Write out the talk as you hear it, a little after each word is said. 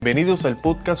Bienvenidos al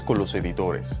podcast con los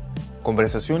editores.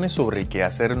 Conversaciones sobre el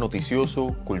quehacer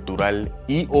noticioso, cultural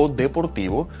y o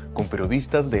deportivo con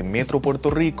periodistas de Metro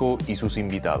Puerto Rico y sus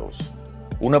invitados.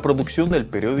 Una producción del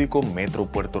periódico Metro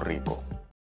Puerto Rico.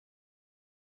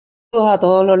 Saludos a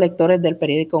todos los lectores del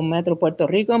periódico Metro Puerto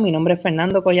Rico. Mi nombre es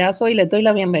Fernando Collazo y les doy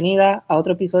la bienvenida a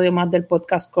otro episodio más del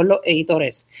podcast con los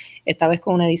editores. Esta vez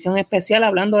con una edición especial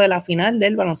hablando de la final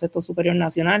del Baloncesto Superior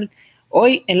Nacional.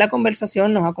 Hoy en la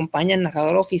conversación nos acompaña el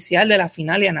narrador oficial de la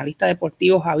final y analista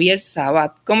deportivo Javier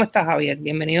Sabat. ¿Cómo estás, Javier?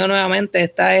 Bienvenido nuevamente.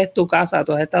 Esta es tu casa.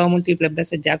 Tú has estado múltiples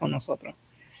veces ya con nosotros.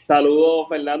 Saludos,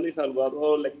 Fernando, y saludos a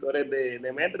todos los lectores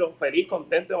de Metro. Feliz,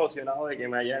 contento, emocionado de que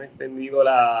me hayan extendido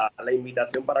la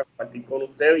invitación para compartir con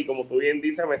ustedes. Y como tú bien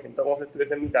dices, me siento como si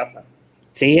estuviese en mi casa.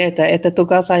 Sí, esta es tu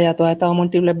casa, ya tú has estado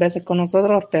múltiples veces con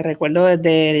nosotros. Te recuerdo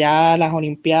desde ya las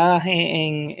Olimpiadas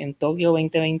en Tokio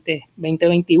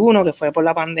 2021, que fue por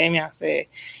la pandemia,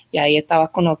 y ahí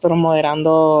estabas con nosotros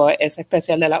moderando ese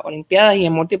especial de las Olimpiadas y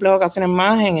en múltiples ocasiones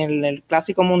más, en el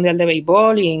Clásico Mundial de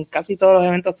Béisbol y en casi todos los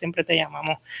eventos siempre te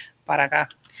llamamos para acá.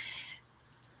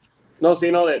 No,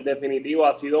 sí, no, definitivo,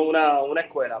 ha sido una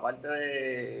escuela, aparte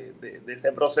de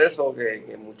ese proceso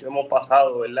que muchos hemos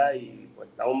pasado, ¿verdad? Y pues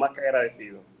estamos más que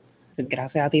agradecidos.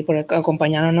 Gracias a ti por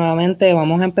acompañarnos nuevamente.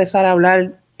 Vamos a empezar a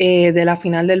hablar de la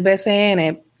final del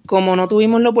BSN. Como no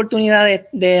tuvimos la oportunidad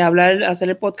de hacer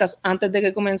el podcast antes de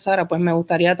que comenzara, pues me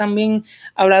gustaría también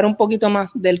hablar un poquito más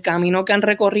del camino que han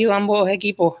recorrido ambos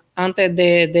equipos antes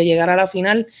de llegar a la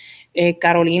final.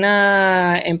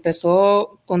 Carolina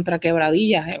empezó contra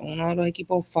Quebradillas, uno de los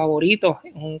equipos favoritos,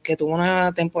 que tuvo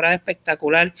una temporada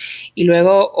espectacular, y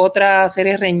luego otra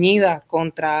serie reñida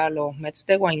contra los Mets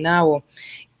de Guaynabo.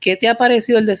 ¿Qué te ha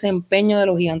parecido el desempeño de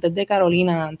los Gigantes de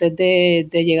Carolina antes de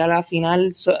llegar a la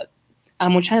final? A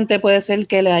mucha gente puede ser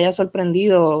que le haya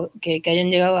sorprendido que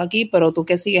hayan llegado aquí, pero tú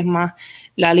que sigues más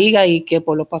la liga y que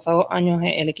por los pasados años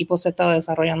el equipo se ha estado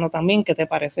desarrollando también, ¿qué te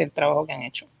parece el trabajo que han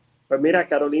hecho? Pues mira,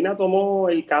 Carolina tomó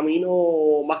el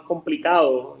camino más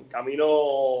complicado, el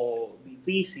camino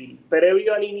difícil.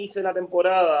 Previo al inicio de la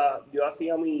temporada, yo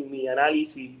hacía mi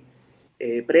análisis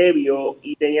previo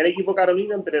y tenía el equipo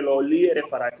Carolina entre los líderes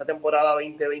para esta temporada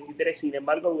 2023. Sin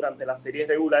embargo, durante la serie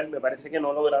regular me parece que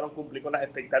no lograron cumplir con las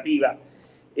expectativas.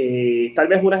 Tal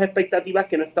vez unas expectativas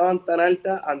que no estaban tan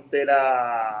altas ante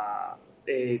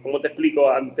 ¿cómo te explico?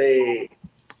 Ante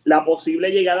la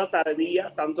posible llegada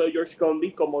tardía tanto de George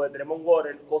Condit como de Tremont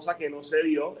Waters, cosa que no se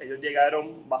dio. Ellos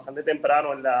llegaron bastante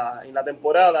temprano en la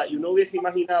temporada y uno hubiese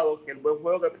imaginado que el buen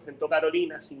juego que presentó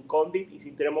Carolina sin Condit y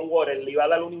sin Tremont Waters le iba a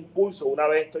dar un impulso una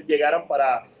vez estos llegaran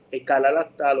para escalar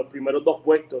hasta los primeros dos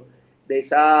puestos de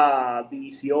esa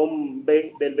división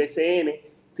B del BSN.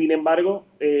 Sin embargo,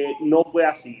 no fue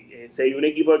así. Se dio un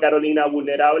equipo de Carolina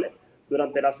vulnerable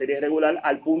durante la serie regular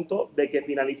al punto de que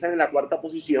finalizan en la cuarta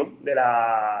posición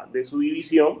de su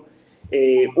división,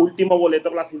 último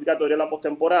boleto clasificatorio de la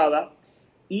postemporada,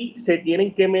 y se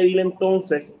tienen que medir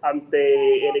entonces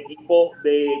ante el equipo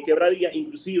de Quebradilla.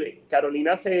 Inclusive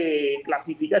Carolina se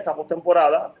clasifica esta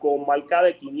postemporada con marca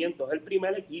de 500, es el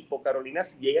primer equipo, Carolina,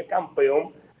 si llega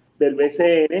campeón del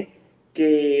BSN,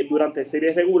 que durante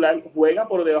serie regular juega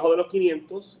por debajo de los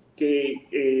 500,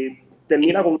 que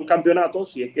termina con un campeonato,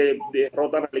 si es que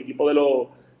derrotan al equipo de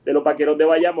los Vaqueros de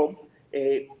Bayamón.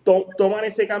 Toman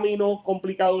ese camino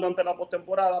complicado durante la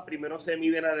postemporada. Primero se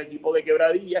miden al equipo de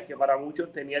Quebradillas, que para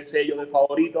muchos tenía el sello de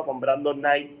favorito con Brandon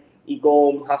Knight y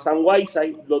con Hassan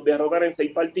Whiteside. Los derrotan en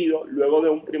 6 partidos, luego de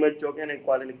un primer choque en el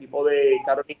cual el equipo de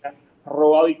Carolina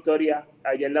roba victoria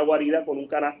allá en la guarida con un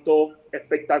canasto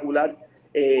espectacular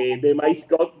de Mike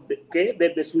Scott, que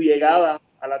desde su llegada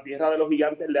a la tierra de los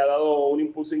Gigantes le ha dado un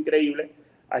impulso increíble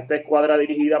a esta escuadra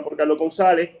dirigida por Carlos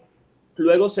González.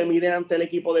 Luego se miden ante el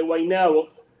equipo de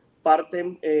Guaynabo,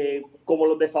 parten como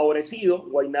los desfavorecidos.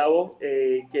 Guaynabo,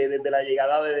 que desde la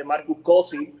llegada de Marcus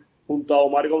Cousins junto a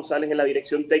Omar González en la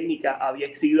dirección técnica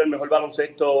había sido el mejor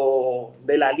baloncesto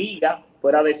de la liga,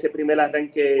 fuera de ese primer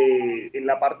arranque en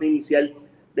la parte inicial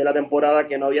de la temporada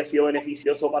que no había sido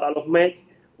beneficioso para los Mets.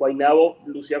 Guaynabo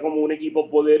lucía como un equipo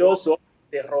poderoso,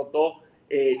 derrotó,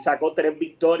 sacó 3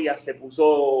 victorias, se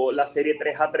puso la serie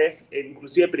 3-3,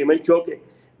 inclusive el primer choque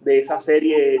de esa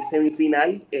serie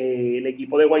semifinal, el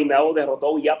equipo de Guaynabo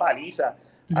derrotó vía paliza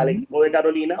al equipo de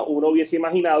Carolina. Uno hubiese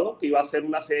imaginado que iba a ser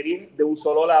una serie de un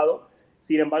solo lado,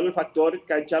 sin embargo el factor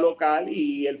cancha local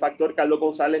y el factor Carlos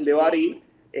González Levaril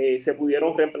se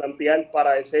pudieron replantear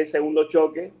para ese segundo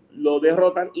choque, lo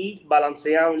derrotan y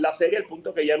balancean la serie, al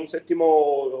punto que ya en un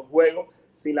séptimo juego,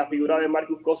 sin la figura de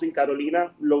Marcus Cousins,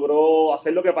 Carolina logró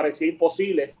hacer lo que parecía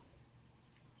imposible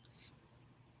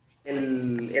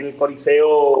en el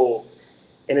Coliseo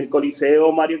en el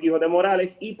Coliseo Mario Quijote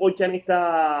Morales y ponchan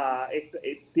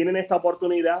tienen esta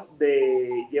oportunidad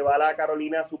de llevar a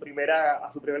Carolina a su primer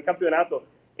campeonato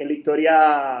en la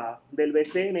historia del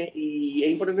BSN. Y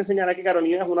es importante señalar que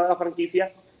Carolina es una de las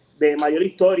franquicias de mayor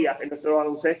historia en nuestro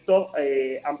baloncesto.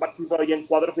 Han participado ya en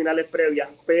 4 finales previas,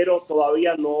 pero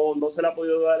todavía no se le ha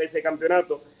podido dar ese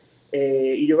campeonato.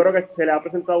 Y yo creo que se le ha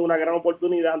presentado una gran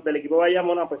oportunidad ante el equipo de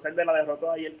Bayamón, a pesar de la derrota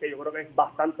de ayer, que yo creo que es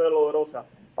bastante dolorosa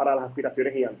para las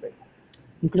aspiraciones gigantes.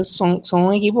 Incluso son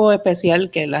un equipo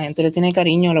especial que la gente le tiene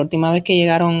cariño. La última vez que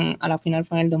llegaron a la final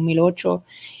fue en el 2008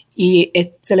 y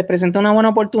se les presenta una buena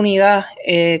oportunidad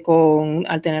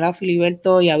al tener a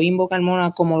Filiberto y a Bimbo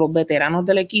Carmona como los veteranos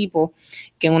del equipo,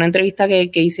 que en una entrevista que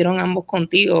hicieron ambos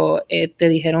contigo, te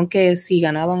dijeron que si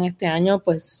ganaban este año,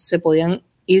 pues se podían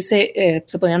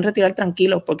retirar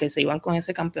tranquilos porque se iban con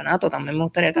ese campeonato. También me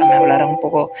gustaría que me hablaran un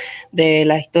poco de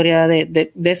la historia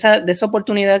de esa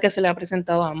oportunidad que se le ha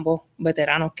presentado a ambos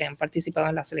veteranos que han participado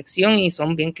en la selección y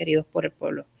son bien queridos por el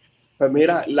pueblo. Pues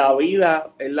mira, la vida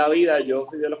es la vida. Yo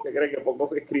soy de los que creen que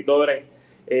pocos escritores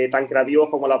tan creativos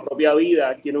como la propia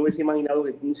vida. ¿Quién hubiese imaginado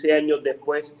que 15 años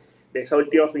después de esa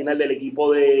última final del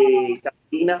equipo de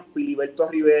Carolina, Filiberto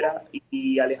Rivera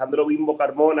y Alejandro Bimbo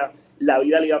Carmona, la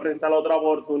vida le iba a presentar la otra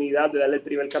oportunidad de darle el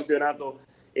primer campeonato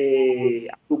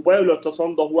a su pueblo? Estos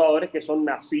son 2 jugadores que son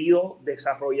nacidos,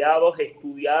 desarrollados,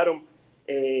 estudiaron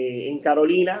en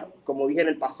Carolina. Como dije en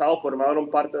el pasado, formaron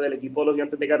parte del equipo de los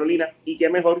Gigantes de Carolina, y qué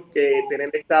mejor que tener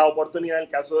esta oportunidad. En el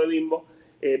caso de Bimbo,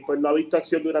 pues no ha visto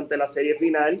acción durante la serie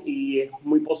final y es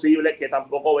muy posible que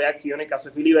tampoco vea acción. En el caso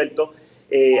de Filiberto,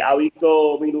 ha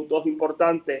visto minutos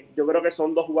importantes. Yo creo que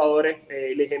son 2 jugadores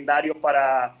legendarios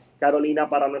para Carolina,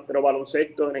 para nuestro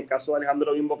baloncesto. En el caso de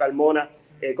Alejandro Bimbo Carmona,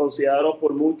 considerado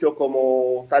por muchos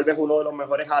como tal vez uno de los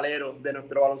mejores aleros de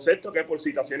nuestro baloncesto, que por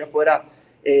situaciones fuera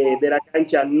de la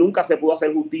cancha nunca se pudo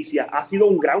hacer justicia. Ha sido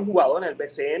un gran jugador en el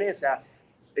BSN, o sea,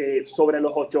 sobre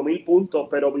los 8,000 puntos,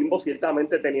 pero Bimbo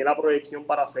ciertamente tenía la proyección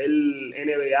para ser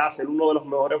NBA, ser uno de los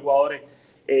mejores jugadores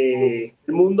del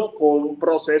mundo, con un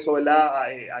proceso, ¿verdad?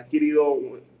 Ha adquirido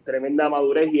tremenda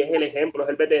madurez y es el ejemplo, es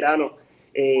el veterano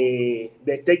de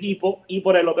este equipo. Y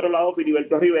por el otro lado,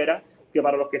 Filiberto Rivera, que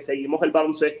para los que seguimos el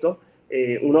baloncesto,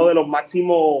 uno de los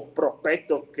máximos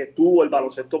prospectos que tuvo el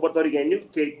baloncesto puertorriqueño,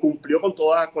 que cumplió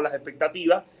con las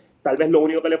expectativas. Tal vez lo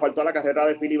único que le faltó a la carrera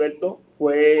de Filiberto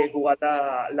fue jugar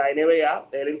la NBA.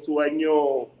 Él en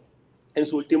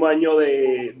su último año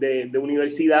de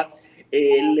universidad,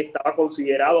 él estaba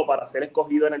considerado para ser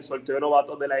escogido en el sorteo de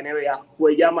novatos de la NBA.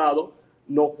 Fue llamado,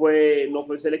 no fue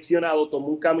seleccionado, tomó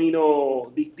un camino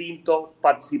distinto,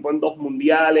 participó en 2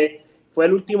 mundiales. Fue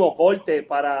el último corte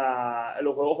para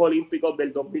los Juegos Olímpicos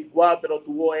del 2004,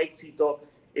 tuvo éxito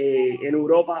en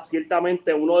Europa,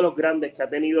 ciertamente uno de los grandes que ha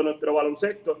tenido nuestro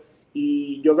baloncesto.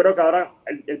 Y yo creo que ahora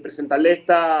el presentarle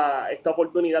esta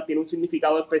oportunidad tiene un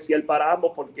significado especial para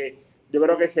ambos, porque yo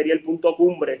creo que sería el punto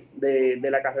cumbre de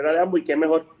la carrera de ambos, y qué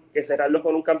mejor que cerrarlos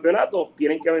con un campeonato.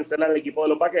 Tienen que vencer al equipo de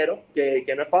los Vaqueros,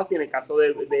 que no es fácil. En el caso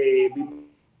de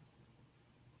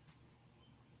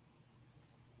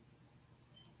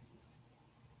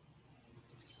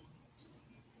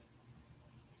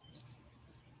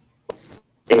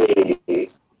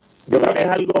yo creo que es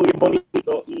algo bien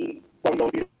bonito. Y cuando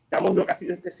miramos lo que ha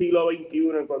sido este siglo XXI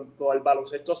en cuanto al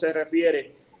baloncesto se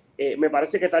refiere, me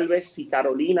parece que tal vez si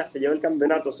Carolina se lleva el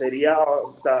campeonato sería,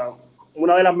 o sea,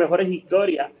 una de las mejores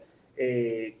historias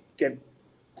que,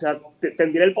 o sea,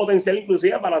 tendría el potencial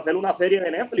inclusive para hacer una serie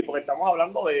de Netflix, porque estamos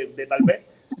hablando de tal vez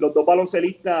los 2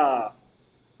 baloncelistas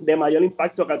de mayor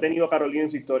impacto que ha tenido Carolina en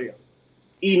su historia.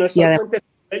 Y no es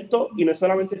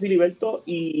solamente Filiberto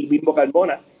y Bimbo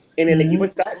Carmona. En el equipo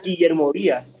está Guillermo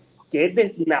Díaz, que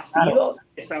es nacido,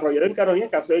 desarrollado en Carolina. En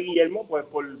el caso de Guillermo, pues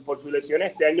por sus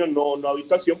lesiones este año no ha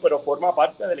visto acción, pero forma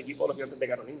parte del equipo de los Gigantes de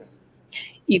Carolina.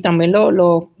 Y también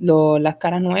las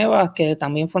caras nuevas que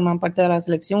también forman parte de la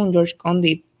selección, George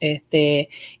Condit, que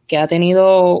ha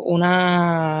tenido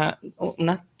una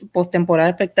postemporada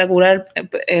espectacular,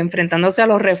 enfrentándose a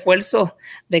los refuerzos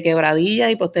de Quebradilla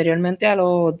y posteriormente a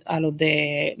los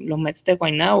de los Mets de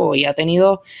Guaynabo, y ha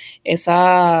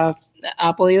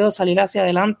podido salir hacia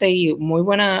adelante, y muy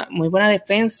buena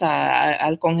defensa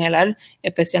al congelar,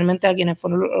 especialmente a quienes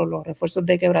fueron los refuerzos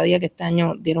de Quebradilla, que este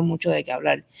año dieron mucho de qué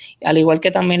hablar, al igual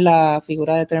que también la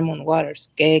figura de Tremont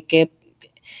Waters. ¿Qué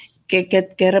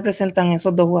representan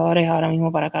esos 2 jugadores ahora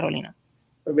mismo para Carolina?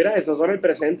 Pues mira, esos son el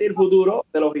presente y el futuro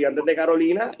de los Gigantes de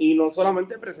Carolina, y no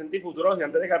solamente el presente y futuro de los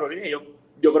Gigantes de Carolina.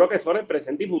 Yo creo que son el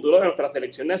presente y futuro de nuestra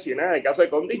selección nacional. En el caso de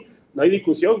Condi, no hay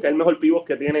discusión que es el mejor pívot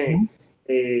que tiene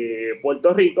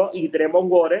Puerto Rico, y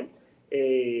Tremont Waters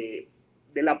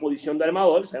de la posición de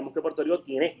armador. Sabemos que Puerto Rico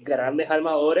tiene grandes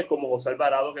armadores como José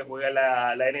Alvarado, que juega en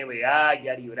la NBA,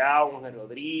 Gary Brown,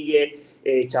 Rodríguez,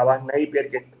 Chavas Napier,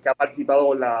 que ha participado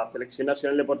con la Selección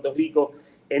Nacional de Puerto Rico,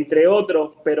 entre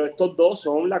otros, pero estos dos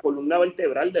son la columna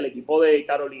vertebral del equipo de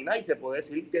Carolina y se puede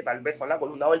decir que tal vez son la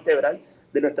columna vertebral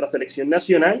de nuestra selección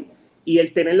nacional, y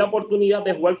el tener la oportunidad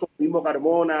de jugar con Mismo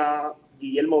Carmona,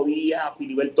 Guillermo Díaz,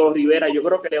 Filiberto Rivera, yo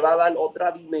creo que le va a dar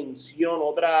otra dimensión,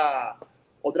 otra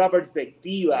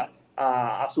perspectiva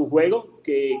a su juego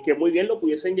que muy bien lo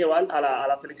pudiesen llevar a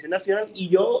la selección nacional. Y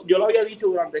yo lo había dicho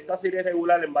durante esta serie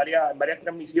regular en varias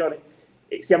transmisiones.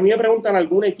 Si a mí me preguntan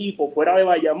algún equipo fuera de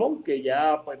Bayamón que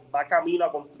ya pues, va camino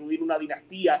a construir una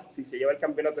dinastía, si se lleva el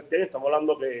campeonato este año, estamos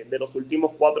hablando que de los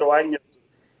últimos 4 años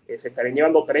se estarían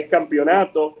llevando 3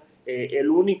 campeonatos.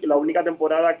 La única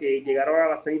temporada que llegaron a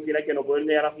la semifinal que no pudieron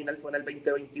llegar a la final fue en el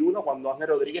 2021, cuando Ángel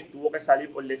Rodríguez tuvo que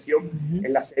salir por lesión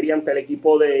en la serie ante el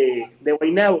equipo de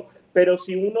Guaynabo. Pero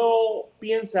si uno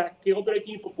piensa que otro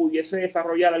equipo pudiese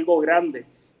desarrollar algo grande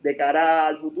de cara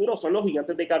al futuro, son los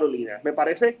Gigantes de Carolina. Me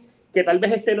parece que tal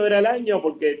vez este no era el año,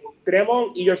 porque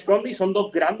Tremont y Josh Condit son 2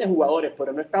 grandes jugadores,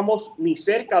 pero no estamos ni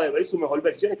cerca de ver su mejor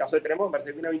versión. En el caso de Tremont, me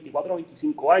parece que tiene 24 o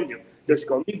 25 años. Josh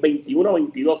Condit, 21 o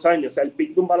 22 años. O sea, el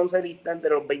pick de un baloncelista entre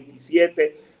los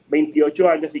 27, 28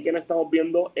 años. Así que no estamos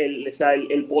viendo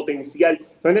el potencial.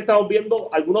 Solamente estamos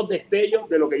viendo algunos destellos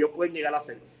de lo que ellos pueden llegar a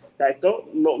hacer. O sea, esto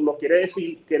no quiere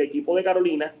decir que el equipo de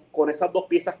Carolina, con esas 2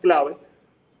 piezas clave,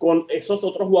 con esos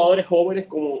otros jugadores jóvenes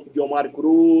como Yomar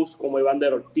Cruz, como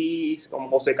Evander Ortiz, como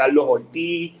José Carlos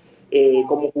Ortiz,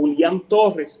 como Julián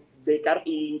Torres,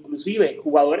 inclusive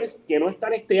jugadores que no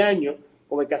están este año,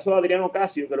 como el caso de Adriano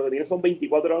Ocasio, que lo que tiene son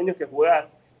 24 años, que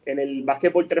juega en el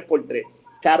básquetbol 3x3.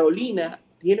 Carolina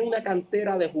tiene una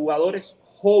cantera de jugadores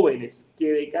jóvenes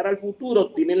que de cara al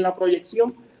futuro tienen la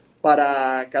proyección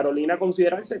para Carolina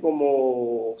considerarse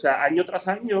como, o sea, año tras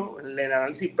año, en el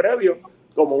análisis previo,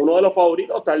 como uno de los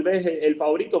favoritos, tal vez el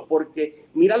favorito, porque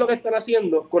mira lo que están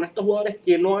haciendo con estos jugadores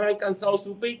que no han alcanzado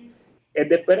su pick. Es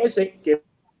de esperarse que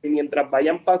mientras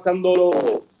vayan pasando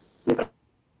los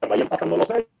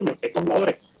años, estos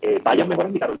jugadores vayan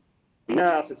mejorando y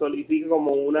Carolina se solidifica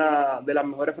como una de las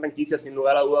mejores franquicias, sin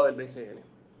lugar a duda, del BSN.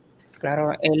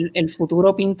 Claro, el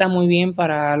futuro pinta muy bien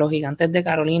para los Gigantes de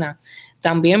Carolina.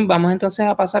 También vamos entonces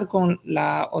a pasar con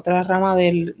la otra rama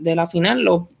de la final.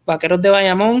 Los Vaqueros de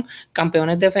Bayamón,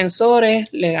 campeones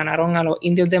defensores, le ganaron a los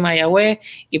Indios de Mayagüez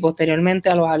y posteriormente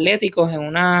a los Atléticos en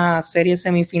una serie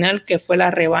semifinal que fue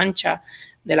la revancha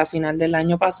de la final del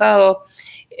año pasado.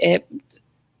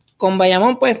 Con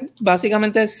Bayamón, pues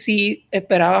básicamente sí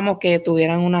esperábamos que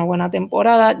tuvieran una buena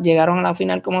temporada, llegaron a la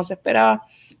final como se esperaba.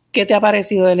 ¿Qué te ha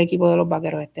parecido del equipo de los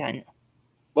Vaqueros este año?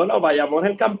 Bueno, Bayamón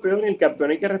es el campeón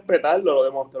hay que respetarlo, lo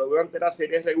demostró durante la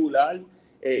serie regular.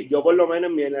 Yo por lo menos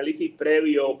en mi análisis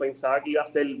previo pensaba que iba a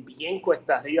ser bien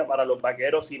cuesta arriba para los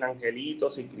Vaqueros, sin Angelito,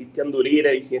 sin Cristian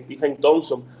Durire y sin Stephen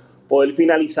Thompson, poder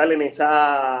finalizar en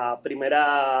esa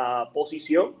primera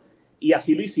posición, y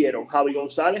así lo hicieron. Javi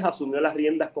González asumió las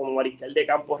riendas como mariscal de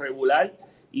campo regular,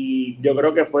 y yo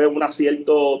creo que fue un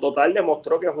acierto total.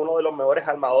 Demostró que es uno de los mejores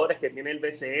armadores que tiene el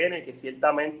BSN, que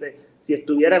ciertamente si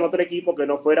estuviera en otro equipo que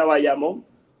no fuera Bayamón,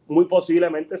 muy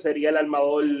posiblemente sería el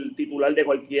armador titular de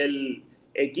cualquier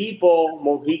equipo.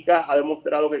 Monjica ha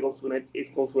demostrado que con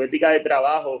su ética de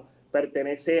trabajo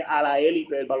pertenece a la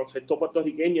élite del baloncesto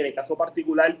puertorriqueño. En el caso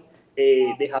particular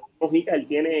de Javier Monjica, él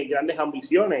tiene grandes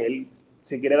ambiciones, él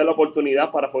se quiere dar la oportunidad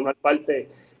para formar parte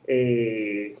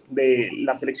de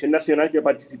la selección nacional que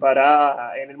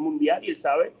participará en el Mundial, y él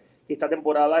sabe que esta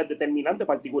temporada es determinante,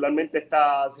 particularmente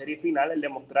esta serie final, el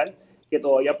demostrar que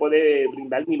todavía puede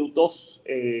brindar minutos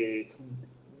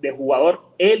de jugador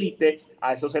élite.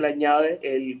 A eso se le añade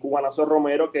el cubanazo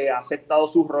Romero, que ha aceptado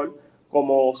su rol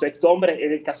como sexto hombre.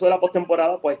 En el caso de la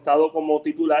postemporada, pues ha estado como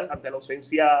titular ante la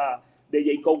ausencia de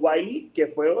Jacob Wiley, que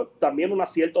fue también un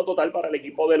acierto total para el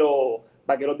equipo de los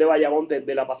Vaqueros de Bayamón.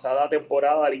 Desde la pasada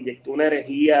temporada le inyectó una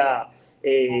energía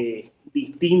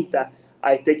distinta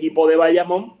a este equipo de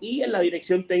Bayamón, y en la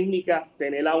dirección técnica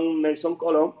tener a un Nelson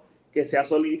Colón que se ha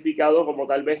solidificado como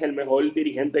tal vez el mejor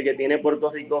dirigente que tiene Puerto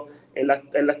Rico en la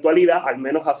actualidad, al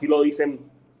menos así lo dicen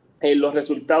los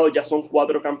resultados. Ya son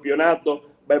 4 campeonatos,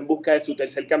 va en busca de su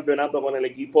tercer campeonato con el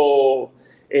equipo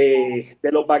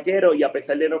de los Vaqueros, y a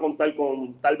pesar de no contar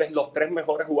con tal vez los 3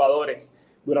 mejores jugadores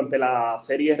durante la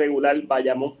serie regular,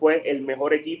 Bayamón fue el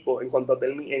mejor equipo en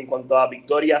cuanto a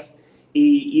victorias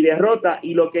y derrotas,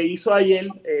 y lo que hizo ayer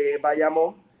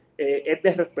Bayamón es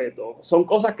de respeto. Son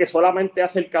cosas que solamente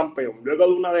hace el campeón. Luego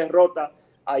de una derrota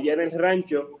ayer en el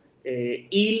rancho,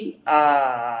 ir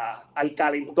al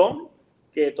calentón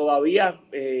que todavía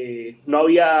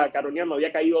Carolina no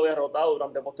había caído derrotado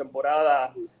durante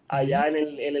postemporada allá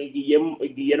en el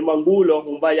Guillermo Angulo,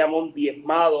 un Bayamón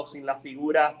diezmado sin la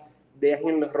figura de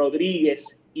Ángel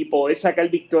Rodríguez, y poder sacar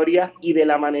victorias y de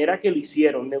la manera que lo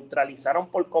hicieron. Neutralizaron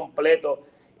por completo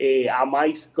a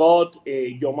Mike Scott.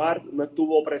 Yomar no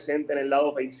estuvo presente en el lado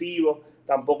ofensivo,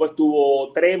 tampoco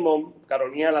estuvo Tremont.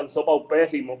 Carolina lanzó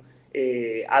paupérrimo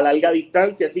a larga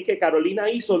distancia, así que Carolina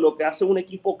hizo lo que hace un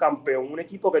equipo campeón, un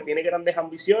equipo que tiene grandes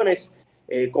ambiciones,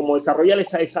 como desarrolla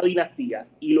esa dinastía,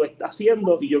 y lo está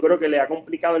haciendo, y yo creo que le ha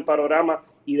complicado el panorama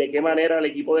y de qué manera el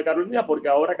equipo de Carolina, porque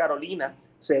ahora Carolina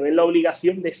se ve en la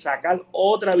obligación de sacar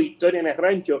otra victoria en el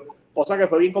rancho, cosa que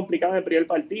fue bien complicada en el primer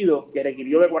partido, que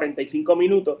requirió de 45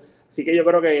 minutos. Así que yo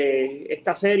creo que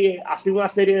esta serie ha sido una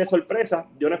serie de sorpresas.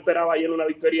 Yo no esperaba ayer una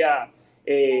victoria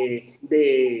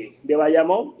de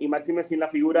Bayamón, y máxime sin la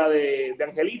figura de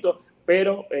Angelito,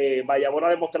 pero Bayamón ha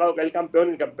demostrado que es el campeón,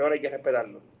 y el campeón hay que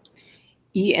respetarlo.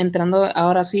 Y entrando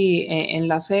ahora sí en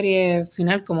la serie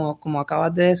final, como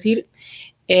acabas de decir,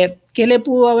 ¿qué le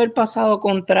pudo haber pasado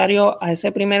contrario a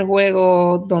ese primer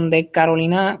juego donde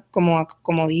Carolina,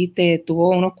 como dijiste, tuvo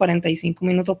unos 45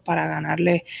 minutos para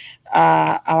ganarle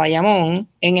a Bayamón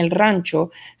en el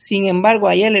rancho? Sin embargo,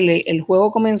 ayer el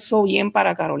juego comenzó bien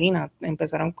para Carolina.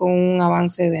 Empezaron con un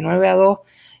avance de 9-2.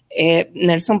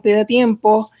 Nelson pide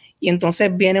tiempo, y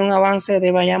entonces viene un avance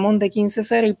de Bayamón de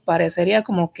 15-0, y parecería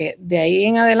como que de ahí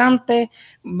en adelante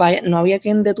no había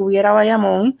quien detuviera a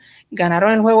Bayamón.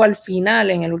 Ganaron el juego al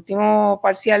final, en el último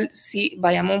parcial. Sí,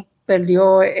 Bayamón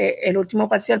perdió el último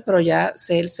parcial, pero ya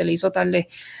se le hizo tarde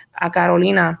a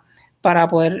Carolina para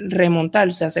poder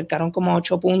remontar. Se acercaron como a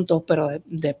 8 puntos, pero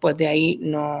después de ahí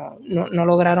no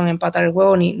lograron empatar el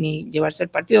juego ni llevarse el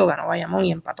partido. Ganó Bayamón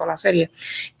y empató la serie.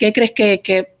 ¿Qué crees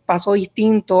que pasó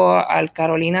distinto al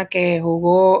Carolina que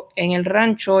jugó en el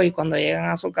rancho, y cuando llegan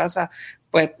a su casa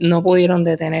pues no pudieron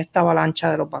detener esta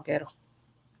avalancha de los Vaqueros?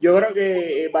 Yo creo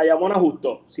que Bayamón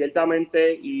ajustó,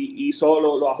 ciertamente, y hizo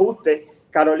los ajustes.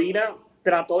 Carolina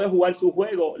trató de jugar su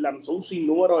juego, lanzó un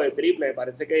sinnúmero de triples,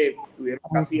 parece que tuvieron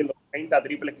casi en los 30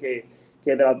 triples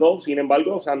que trató. Sin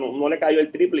embargo, o sea, no le cayó el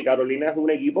triple, y Carolina es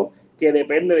un equipo que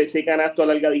depende de ese canasto a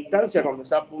larga distancia. Cuando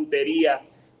esa puntería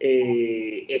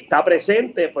está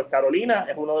presente, pues Carolina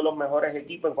es uno de los mejores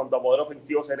equipos en cuanto a poder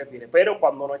ofensivo se refiere, pero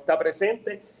cuando no está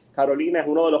presente, Carolina es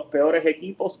uno de los peores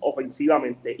equipos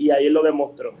ofensivamente, y ayer lo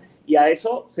demostró. Y a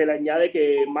eso se le añade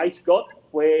que Mike Scott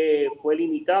fue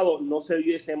limitado, no se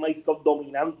vio ese Mike Scott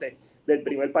dominante del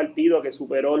primer partido, que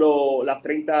superó las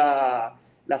 30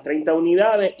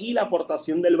 unidades, y la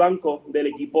aportación del banco del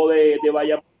equipo de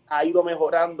Bayamón ha ido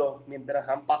mejorando mientras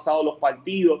han pasado los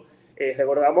partidos.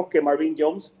 Recordamos que Marvin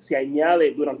Jones se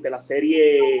añade durante la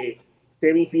serie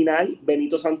semifinal.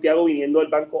 Benito Santiago, viniendo del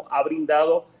banco, ha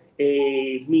brindado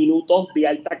minutos de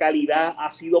alta calidad,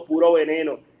 ha sido puro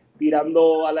veneno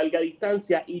tirando a larga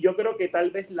distancia, y yo creo que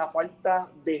tal vez la falta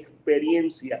de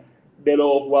experiencia de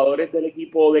los jugadores del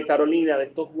equipo de Carolina, de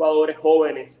estos jugadores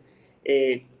jóvenes,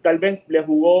 tal vez le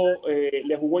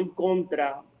jugó en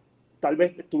contra. Tal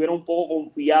vez estuvieron un poco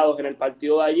confiados en el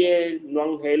partido de ayer, no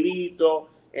Angelito,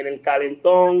 en el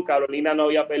calentón, Carolina no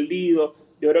había perdido.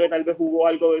 Yo creo que tal vez jugó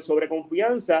algo de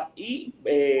sobreconfianza, y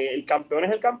el campeón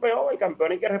es el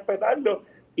campeón hay que respetarlo.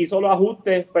 Hizo los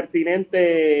ajustes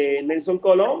pertinentes Nelson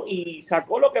Colón, y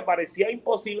sacó lo que parecía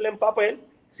imposible en papel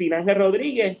sin Ángel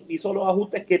Rodríguez. Hizo los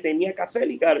ajustes que tenía que hacer,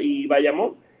 y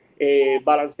Bayamón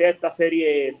balancea esta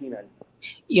serie final.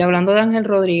 Y hablando de Ángel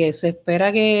Rodríguez, se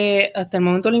espera que, hasta el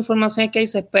momento la información es que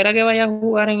se espera que vaya a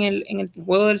jugar en el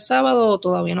juego del sábado, o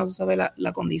todavía no se sabe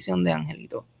la condición de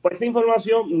Angelito. Pues esa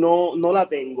información no la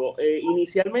tengo.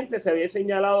 Inicialmente se había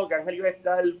señalado que Ángel iba a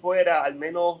estar fuera al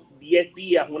menos 10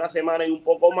 días, una semana y un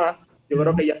poco más. Yo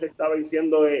creo que ya se está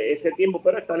venciendo ese tiempo,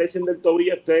 pero esta lesión del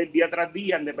tobillo, esto es día tras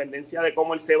día, en dependencia de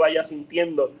cómo él se vaya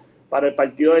sintiendo para el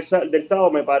partido del sábado.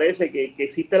 Me parece que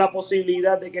existe la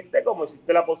posibilidad de que esté, como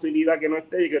existe la posibilidad que no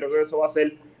esté, y creo que eso va a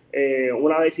ser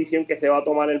una decisión que se va a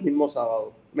tomar el mismo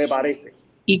sábado, me parece.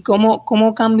 ¿Y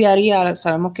cómo cambiaría?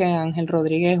 Sabemos que Ángel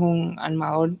Rodríguez es un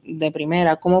armador de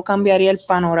primera. ¿Cómo cambiaría el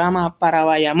panorama para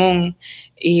Bayamón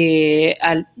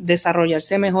al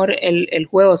desarrollarse mejor el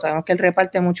juego? Sabemos que él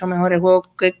reparte mucho mejor el juego.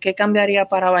 ¿Qué cambiaría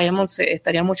para Bayamón?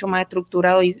 ¿Estaría mucho más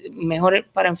estructurado y mejor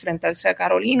para enfrentarse a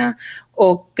Carolina?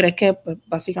 ¿O crees que pues,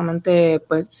 básicamente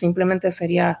pues, simplemente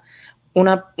sería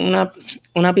una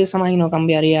pieza más y no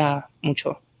cambiaría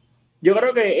mucho? Yo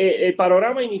creo que el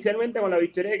panorama inicialmente con la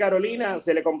victoria de Carolina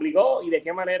se le complicó, y de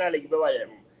qué manera al equipo de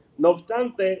Bayamón. No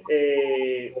obstante,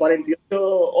 48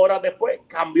 horas después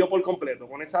cambió por completo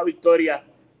con esa victoria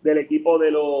del equipo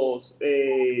de los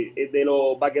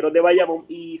Vaqueros de Bayamón.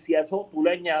 Y si a eso tú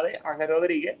le añades a Ángel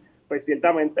Rodríguez, pues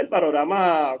ciertamente el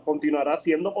panorama continuará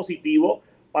siendo positivo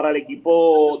para el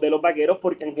equipo de los Vaqueros,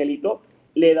 porque Angelito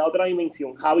le da otra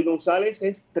dimensión. Javi González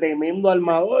es tremendo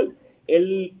armador.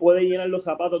 Él puede llenar los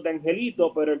zapatos de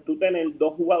Angelito, pero el tú tener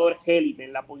dos jugadores élite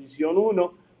en la posición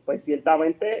 1, pues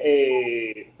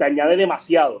ciertamente te añade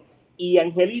demasiado. Y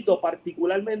Angelito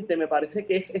particularmente me parece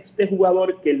que es este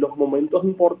jugador que en los momentos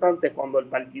importantes, cuando el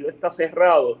partido está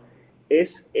cerrado,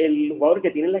 es el jugador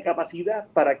que tiene la capacidad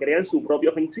para crear su propia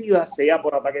ofensiva, sea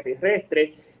por ataque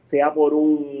terrestre, sea por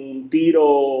un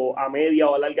tiro a media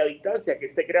o a larga distancia, que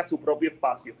este crea su propio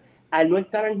espacio. Al no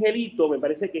estar Angelito, me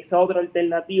parece que esa otra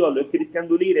alternativa lo es Christian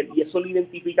Doolittle, y eso lo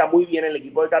identifica muy bien el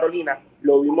equipo de Carolina.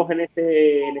 Lo vimos en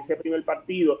ese primer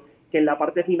partido, que en la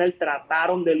parte final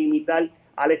trataron de limitar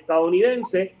al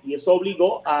estadounidense, y eso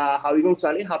obligó a Javi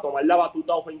González a tomar la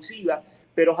batuta ofensiva,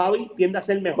 pero Javi tiende a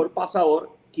ser mejor pasador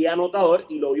que anotador,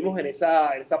 y lo vimos en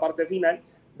esa parte final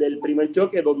del primer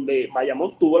choque, donde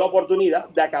Bayamón tuvo la oportunidad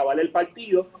de acabar el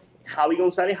partido. Javi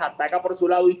González ataca por su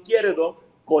lado izquierdo,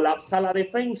 colapsa la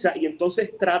defensa y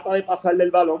entonces trata de pasarle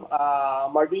el balón a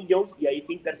Marvin Jones, y ahí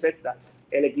que intercepta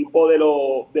el equipo de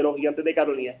los Gigantes de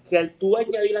Carolina. Que al tú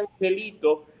añadir a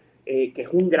Angelito, que es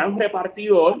un gran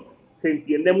repartidor, se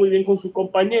entiende muy bien con sus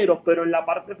compañeros, pero en la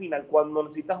parte final, cuando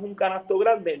necesitas un canasto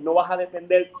grande, no vas a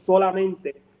depender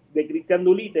solamente de Christian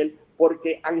Doolittle,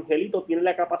 porque Angelito tiene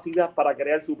la capacidad para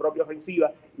crear su propia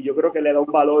ofensiva, y yo creo que le da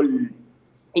un valor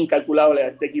incalculable a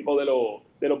este equipo de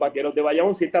los Vaqueros de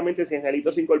Bayamón. Ciertamente, si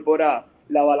Angelito se incorpora,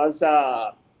 la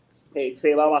balanza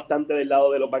se va bastante del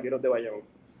lado de los Vaqueros de Bayamón.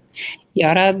 Y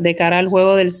ahora, de cara al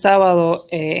juego del sábado,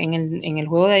 en el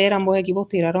juego de ayer ambos equipos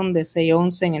tiraron de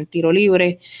 6-11 en el tiro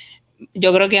libre.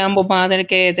 Yo creo que ambos van a tener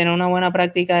que tener una buena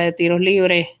práctica de tiros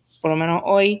libres, por lo menos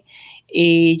hoy,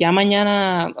 y ya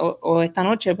mañana o esta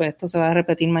noche, pues esto se va a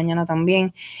repetir mañana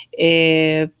también.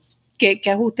 ¿Qué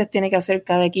ajustes tiene que hacer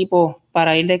cada equipo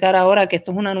para ir de cara ahora, que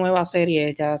esto es una nueva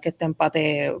serie, ya que está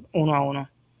empate 1-1?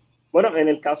 Bueno, en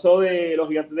el caso de los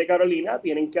Gigantes de Carolina,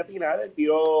 tienen que atinar el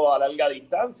tiro a larga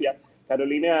distancia.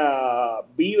 Carolina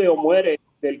vive o muere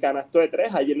del canasto de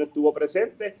 3. Ayer no estuvo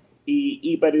presente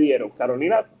y perdieron.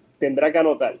 Carolina tendrá que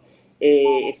anotar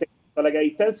ese canasto a larga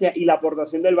distancia, y la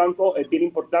aportación del banco es bien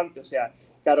importante. O sea,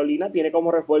 Carolina tiene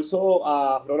como refuerzo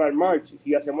a Ronald March.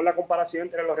 Si hacemos la comparación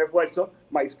entre los refuerzos,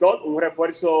 Mike Scott, un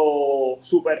refuerzo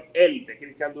super élite.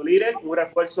 Christian Doolittle, un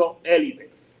refuerzo élite.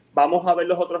 Vamos a ver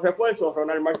los otros refuerzos.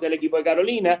 Ronald March del equipo de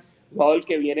Carolina, jugador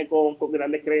que viene con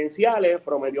grandes credenciales,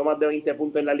 promedió más de 20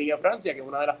 puntos en la Liga de Francia, que es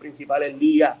una de las principales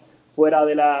ligas fuera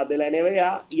de la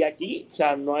NBA, y aquí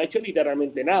no ha hecho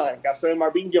literalmente nada. En el caso de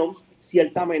Marvin Jones,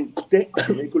 ciertamente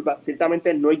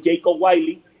no es Jacob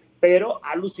Wiley, pero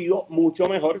ha lucido mucho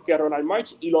mejor que Ronald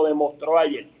March, y lo demostró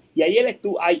ayer. Y ayer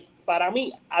para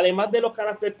mí, además de los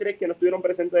canastos de 3 que no estuvieron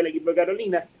presentes del equipo de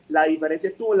Carolina, la diferencia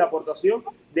estuvo en la aportación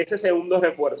de ese segundo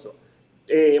refuerzo.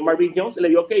 Marvin Jones le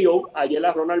dio KO ayer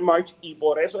a Ronald March, y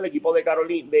por eso el equipo de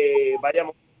Carolina, de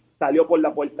Bayamón, salió por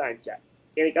la puerta ancha.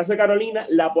 En el caso de Carolina,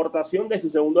 la aportación de su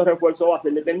segundo refuerzo va a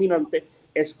ser determinante.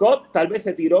 Scott tal vez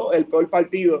se tiró el peor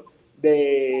partido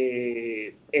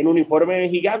en uniforme de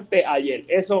Gigante ayer.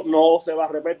 Eso no se va a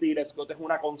repetir. Scott es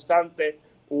una constante,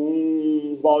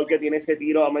 un jugador que tiene ese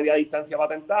tiro a media distancia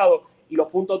patentado, y los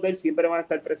puntos de él siempre van a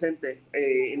estar presentes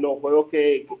en los juegos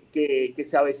que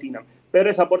se avecinan. Pero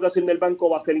esa aportación del banco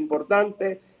va a ser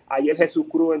importante. Ayer Jesús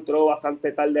Cruz entró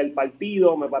bastante tarde al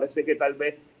partido. Me parece que tal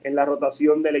vez en la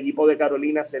rotación del equipo de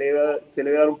Carolina se le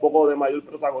debe dar un poco de mayor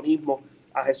protagonismo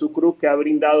a Jesús Cruz, que ha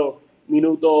brindado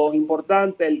minutos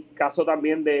importantes. El caso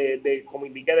también como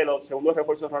indiqué, de los segundos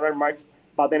refuerzos, Ronald March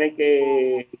va a tener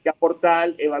que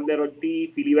aportar. Evander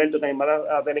Ortiz, Filiberto también van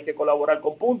a tener que colaborar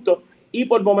con puntos, y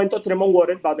por momentos Tremont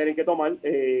Waters va a tener que tomar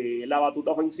la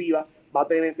batuta ofensiva, va a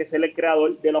tener que ser el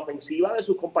creador de la ofensiva de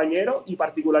sus compañeros, y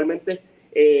particularmente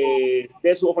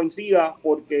de su ofensiva,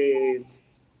 porque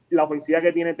la ofensiva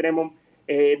que tiene Tremont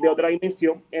de otra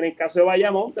dimensión. En el caso de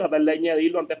Bayamón, tratar de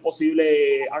añadir lo antes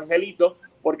posible Angelito,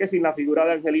 porque sin la figura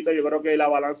de Angelito yo creo que la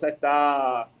balanza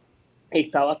está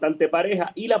bastante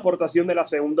pareja. Y la aportación de la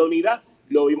segunda unidad,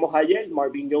 lo vimos ayer,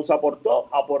 Marvin Jones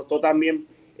aportó también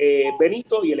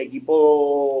Benito, y el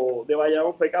equipo de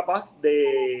Bayamón fue capaz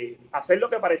de hacer lo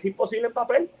que parecía imposible en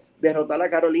papel, derrotar a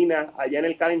Carolina allá en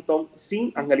el Calentón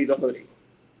sin Angelito Rodríguez.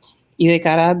 Y de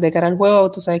cara al juego,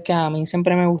 tú sabes que a mí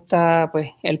siempre me gusta pues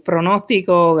el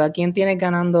pronóstico. ¿A quién tienes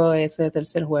ganando ese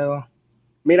tercer juego?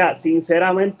 Mira,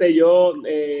 sinceramente yo,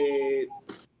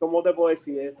 ¿cómo te puedo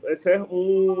decir? Eso es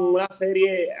una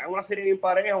serie bien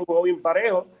pareja, un juego bien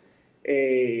parejo.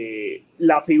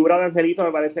 La figura de Angelito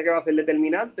me parece que va a ser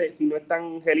determinante. Si no está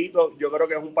Angelito, yo creo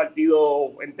que es un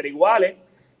partido entre iguales.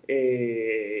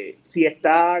 Si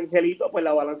está Angelito, pues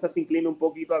la balanza se inclina un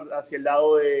poquito hacia el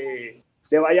lado de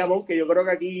Bayamón, que yo creo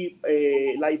que aquí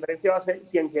la diferencia va a ser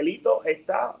si Angelito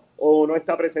está o no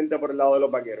está presente por el lado de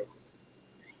los Vaqueros.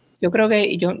 Yo creo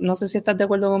que, yo no sé si estás de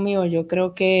acuerdo conmigo, yo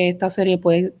creo que esta serie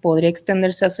podría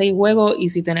extenderse a 6 juegos y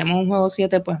si tenemos un juego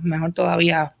 7, pues mejor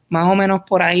todavía, más o menos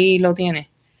por ahí lo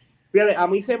tiene. Fíjate, a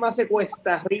mí se me hace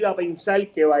cuesta arriba pensar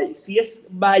que si es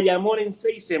Bayamón en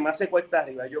 6, se me hace cuesta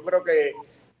arriba. Yo creo que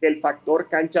el factor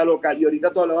cancha local, y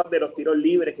ahorita tú hablabas de los tiros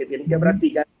libres que tienen que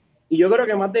practicar, y yo creo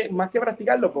que más que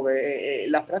practicarlo, porque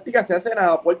las prácticas se hacen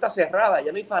a puerta cerrada,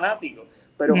 ya no hay fanáticos,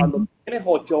 pero cuando tienes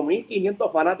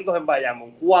 8.500 fanáticos en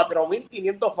Bayamón,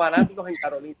 4.500 fanáticos en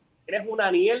Carolina, tienes un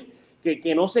Aniel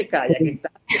que no se calla, que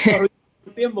está todo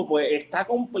el tiempo, pues está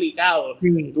complicado.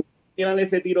 Tú tienes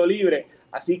ese tiro libre.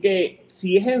 Así que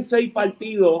si es en 6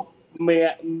 partidos,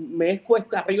 me es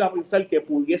cuesta arriba pensar que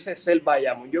pudiese ser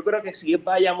Bayamón. Yo creo que si es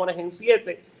Bayamón es en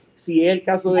 7, si es el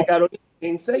caso de Carolina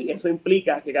en 6, eso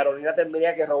implica que Carolina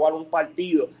tendría que robar un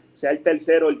partido, sea el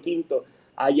tercero o el quinto,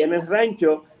 allá en el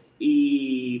rancho.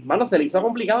 Y, mano, se le hizo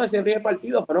complicado ese primer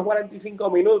partido, fueron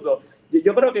 45 minutos.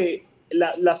 Yo creo que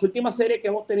las últimas series que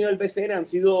hemos tenido el BSN han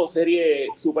sido series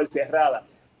súper cerradas,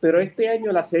 pero este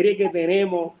año la serie que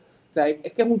tenemos, o sea,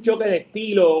 es que es un choque de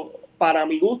estilo, para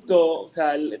mi gusto, o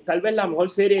sea, tal vez la mejor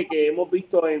serie que hemos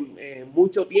visto en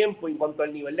mucho tiempo en cuanto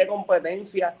al nivel de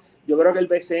competencia. Yo creo que el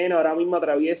BSN ahora mismo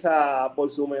atraviesa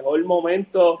por su mejor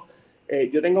momento.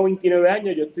 Yo tengo 29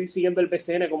 años, yo estoy siguiendo el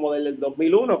BSN como desde el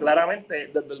 2001, claramente,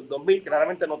 desde el 2000,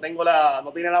 claramente no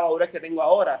tiene la madurez que tengo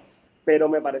ahora, pero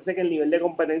me parece que el nivel de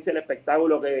competencia, el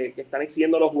espectáculo que están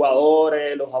exigiendo los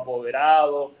jugadores, los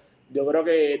apoderados, yo creo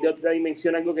que es de otra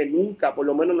dimensión, algo que nunca, por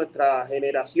lo menos nuestra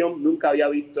generación, nunca había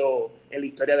visto en la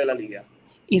historia de la liga.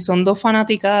 Y son 2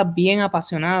 fanaticadas bien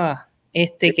apasionadas.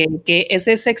 Que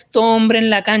ese sexto hombre en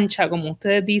la cancha, como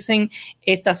ustedes dicen,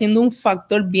 está siendo un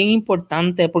factor bien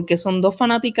importante, porque son 2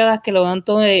 fanaticadas que lo dan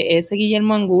todo. Ese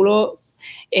Guillermo Angulo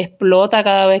explota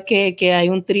cada vez que hay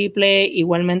un triple,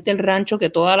 igualmente el rancho, que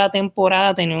toda la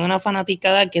temporada tenía una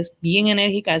fanaticada que es bien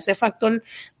enérgica, ese factor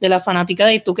de la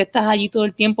fanaticada. Y tú que estás allí todo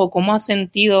el tiempo, ¿cómo has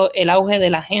sentido el auge de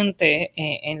la gente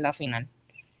en la final?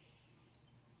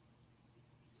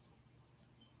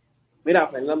 Mira,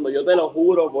 Fernando, yo te lo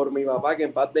juro por mi papá, que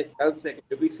en paz descanse, que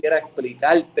yo quisiera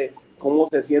explicarte cómo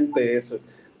se siente eso.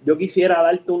 Yo quisiera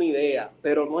darte una idea,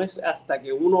 pero no es hasta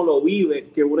que uno lo vive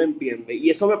que uno entiende. Y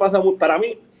eso me pasa mucho. Para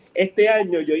mí, este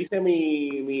año yo hice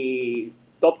mi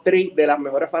top 3 de las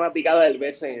mejores fanaticadas del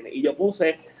BSN y yo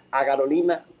puse a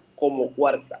Carolina como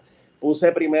cuarta.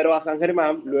 Puse primero a San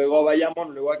Germán, luego a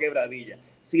Bayamón, luego a Quebradilla.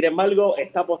 Sin embargo,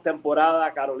 esta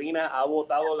postemporada Carolina ha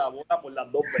botado la bola por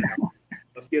las 2 veces.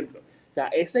 Lo siento. O sea,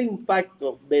 ese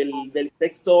impacto del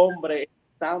sexto hombre es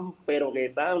tan, pero que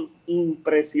tan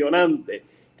impresionante,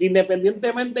 que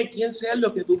independientemente de quién sea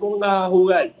lo que tú pongas a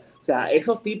jugar, o sea,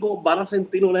 esos tipos van a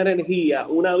sentir una energía,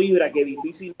 una vibra que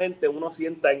difícilmente uno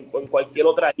sienta en cualquier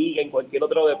otra liga, en cualquier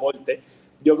otro deporte.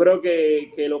 Yo creo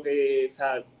que o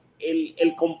sea,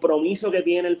 el compromiso que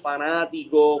tiene el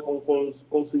fanático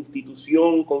con su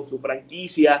institución, con su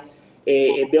franquicia,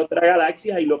 es de otra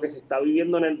galaxia, y lo que se está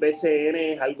viviendo en el BSN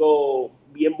es algo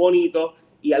bien bonito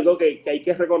y algo que hay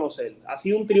que reconocer. Ha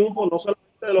sido un triunfo no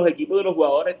solamente de los equipos, de los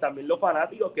jugadores, también los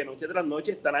fanáticos que noche tras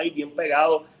noche están ahí bien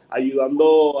pegados,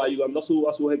 ayudando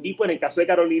a sus equipos. En el caso de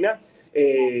Carolina,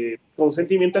 con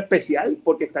sentimiento especial,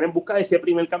 porque están en busca de ese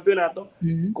primer campeonato,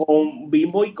 con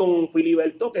Bimbo y con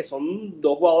Filiberto, que son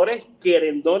 2 jugadores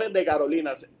querendones de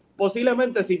Carolina.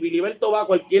 Posiblemente si Filiberto va a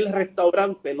cualquier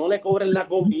restaurante, no le cobren la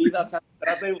comida, o sea,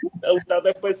 un trato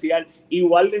especial.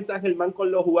 Igual de San Germán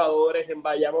con los jugadores en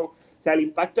Bayamón. O sea, el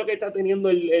impacto que está teniendo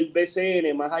el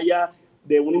BSN, más allá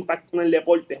de un impacto en el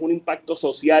deporte, es un impacto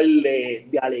social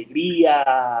de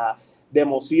alegría, de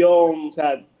emoción. O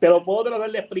sea, te lo puedo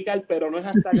tratar de explicar, pero no es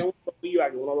hasta que uno lo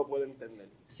viva que uno lo puede entender.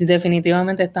 Sí,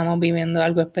 definitivamente estamos viviendo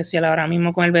algo especial ahora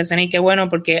mismo con el BSN, y qué bueno,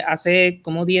 porque hace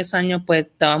como 10 años pues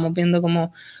estábamos viendo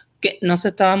como que no se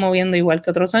estaba moviendo igual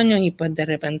que otros años, y pues de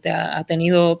repente ha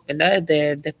tenido, ¿verdad?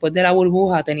 Después de la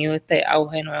burbuja ha tenido este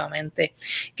auge nuevamente.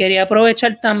 Quería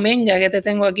aprovechar también, ya que te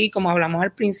tengo aquí, como hablamos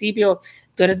al principio,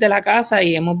 tú eres de la casa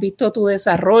y hemos visto tu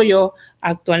desarrollo.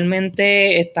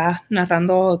 Actualmente estás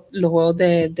narrando los juegos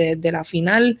de la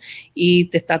final y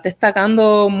te estás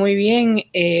destacando muy bien.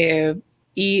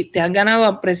 y te has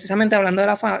ganado, precisamente hablando de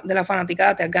la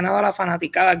fanaticada, te has ganado a la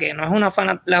fanaticada, que no es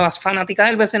la fanaticada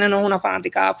del BSN no es una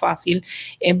fanaticada fácil,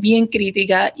 es bien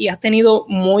crítica y has tenido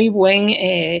muy buenas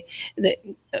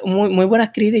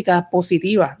críticas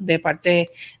positivas de parte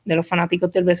de los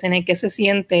fanáticos del BSN. ¿Qué se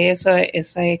siente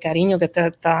ese cariño que te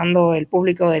está dando el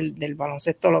público del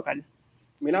baloncesto local?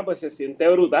 Mira, pues se siente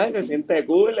brutal, se siente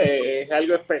cool, es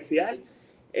algo especial.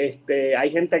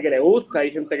 Hay gente que le gusta,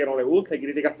 hay gente que no le gusta, hay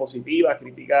críticas positivas,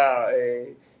 críticas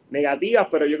negativas,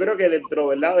 pero yo creo que dentro,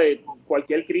 ¿verdad?, de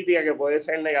cualquier crítica que puede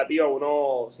ser negativa,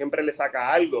 uno siempre le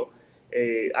saca algo.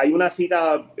 Hay una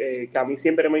cita que a mí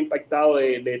siempre me ha impactado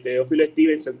de Teófilo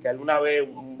Stevenson, que alguna vez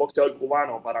un boxeador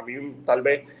cubano, para mí tal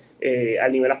vez a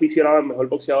nivel aficionado el mejor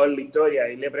boxeador de la historia,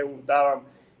 y le preguntaban,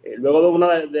 luego de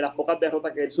una de las pocas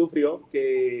derrotas que él sufrió,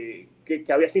 que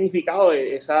había significado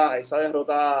esa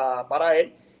derrota para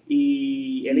él,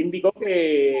 y él indicó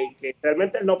que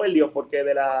realmente él no perdió, porque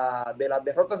de las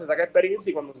derrotas se saca experiencia,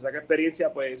 y cuando se saca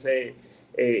experiencia pues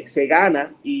se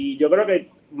gana. Y yo creo que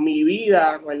mi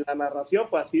vida en la narración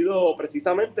pues ha sido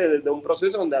precisamente desde un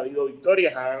proceso donde ha habido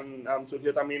victorias, han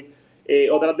surgido también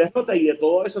otras derrotas, y de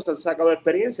todo eso se han sacado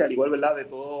experiencia, al igual, ¿verdad?, de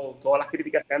todas las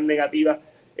críticas sean negativas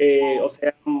o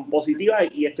sean positivas,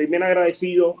 y estoy bien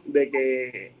agradecido de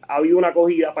que ha habido una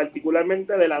acogida,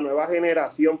 particularmente de la nueva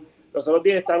generación. Los otros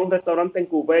días estaba en un restaurante en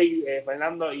Coupey,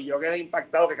 Fernando, y yo quedé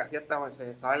impactado que casi hasta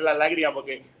se saben las lágrimas,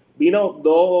 porque vino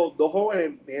dos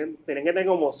jóvenes, tenían que tener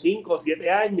como 5 o 7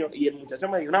 años, y el muchacho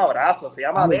me dio un abrazo, se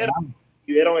llama Dero,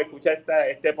 y dieron a escuchar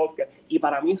este podcast. Y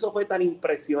para mí eso fue tan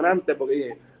impresionante, porque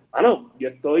dije, bueno, yo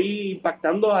estoy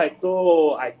impactando a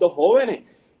estos jóvenes,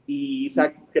 y o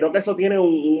sea, creo que eso tiene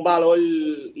un valor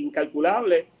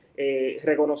incalculable,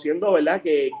 reconociendo, ¿verdad?,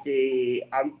 que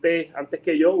antes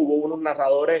que yo hubo unos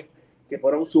narradores que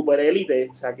fueron super élite,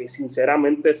 o sea, que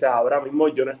sinceramente, o sea, ahora mismo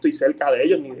yo no estoy cerca de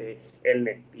ellos, ni de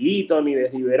Ernestito, ni de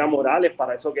Rivera Morales.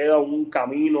 Para eso queda un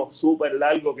camino súper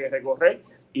largo que recorrer,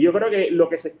 y yo creo que lo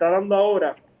que se está dando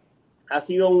ahora ha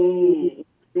sido un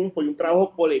triunfo y un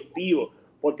trabajo colectivo,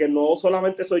 porque no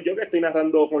solamente soy yo que estoy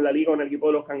narrando con la liga en el equipo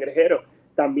de los Cangrejeros,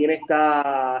 también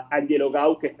está Angelo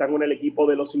Gau, que está con el equipo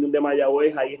de los Simios de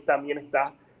Mayagüez, ahí también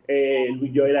está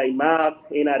Luis Joel Aymat,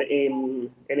 en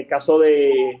el caso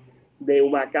de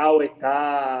Humacao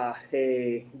está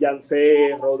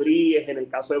Yancé Rodríguez, en el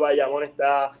caso de Bayamón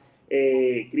está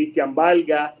Cristian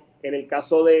Valga, en el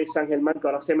caso de San Germán, que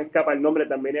ahora se me escapa el nombre,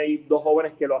 también hay 2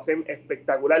 jóvenes que lo hacen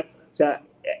espectacular. O sea,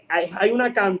 hay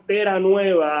una cantera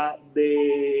nueva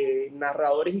de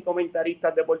narradores y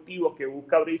comentaristas deportivos que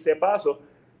busca abrirse paso,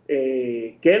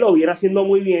 que lo viene haciendo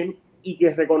muy bien, y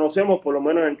que reconocemos, por lo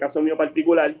menos en el caso mío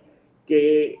particular,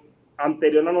 que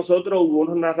anterior a nosotros hubo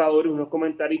unos narradores, unos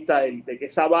comentaristas de que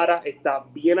esa vara está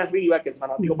bien arriba, que el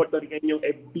fanático puertorriqueño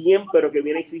es bien, pero que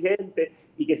bien exigente,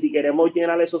 y que si queremos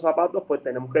llenar esos zapatos, pues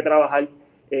tenemos que trabajar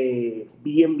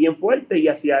bien fuerte, y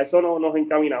hacia eso nos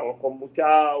encaminamos, con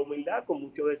mucha humildad, con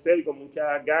mucho deseo y con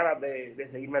muchas ganas de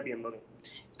seguir metiéndole.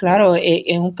 Claro,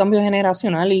 es un cambio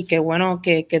generacional, y qué bueno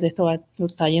que te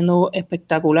está yendo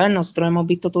espectacular. Nosotros hemos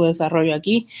visto tu desarrollo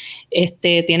aquí.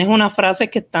 Tienes unas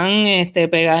frases que están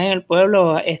pegadas en el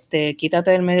pueblo,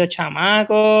 quítate del medio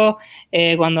chamaco,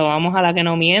 cuando vamos a la que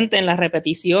no mienten, la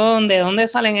repetición. ¿De dónde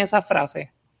salen esas frases?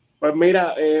 Pues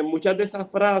mira, muchas de esas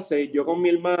frases, yo con mi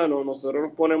hermano, nosotros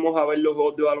nos ponemos a ver los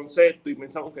juegos de baloncesto y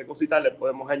pensamos qué cositas le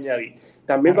podemos añadir.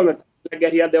 También cuando estamos en las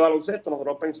guerrillas de baloncesto,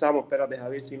 nosotros pensamos, espérate,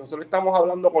 Javier, si nosotros estamos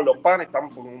hablando con los panes,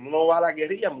 uno va a la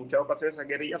guerrilla, en muchas ocasiones esas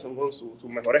guerrillas son con sus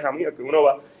mejores amigos, que uno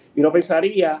va, y uno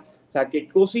pensaría, o sea, qué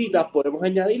cositas podemos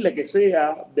añadirle que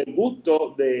sea del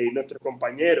gusto de nuestros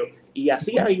compañeros. Y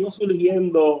así han ido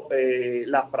surgiendo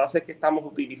las frases que estamos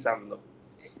utilizando.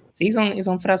 Sí,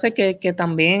 son frases que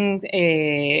también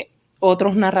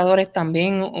otros narradores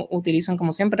también utilizan,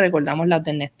 como siempre. Recordamos las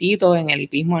de Ernestito, en el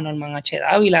hipismo a Norman H.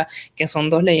 Dávila, que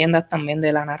son 2 leyendas también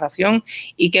de la narración.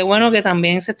 Y qué bueno que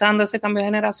también se está dando ese cambio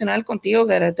generacional contigo,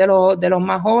 que eres de los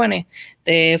más jóvenes.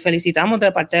 Te felicitamos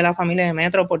de parte de la familia de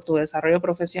Metro por tu desarrollo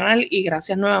profesional, y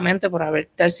gracias nuevamente por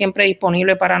estar siempre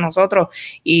disponible para nosotros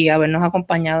y habernos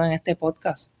acompañado en este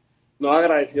podcast. No,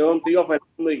 agradecido contigo,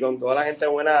 Fernando, y con toda la gente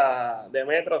buena de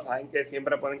Metro. Saben que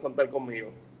siempre pueden contar conmigo.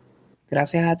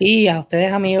 Gracias a ti y a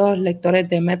ustedes, amigos lectores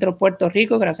de Metro Puerto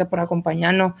Rico. Gracias por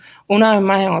acompañarnos una vez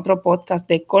más en otro podcast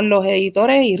de Con los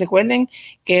Editores. Y recuerden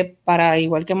que,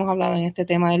 igual que hemos hablado en este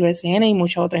tema del BSN y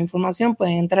mucha otra información,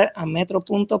 pueden entrar a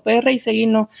metro.pr y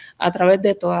seguirnos a través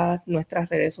de todas nuestras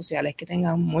redes sociales. Que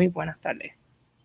tengan muy buenas tardes.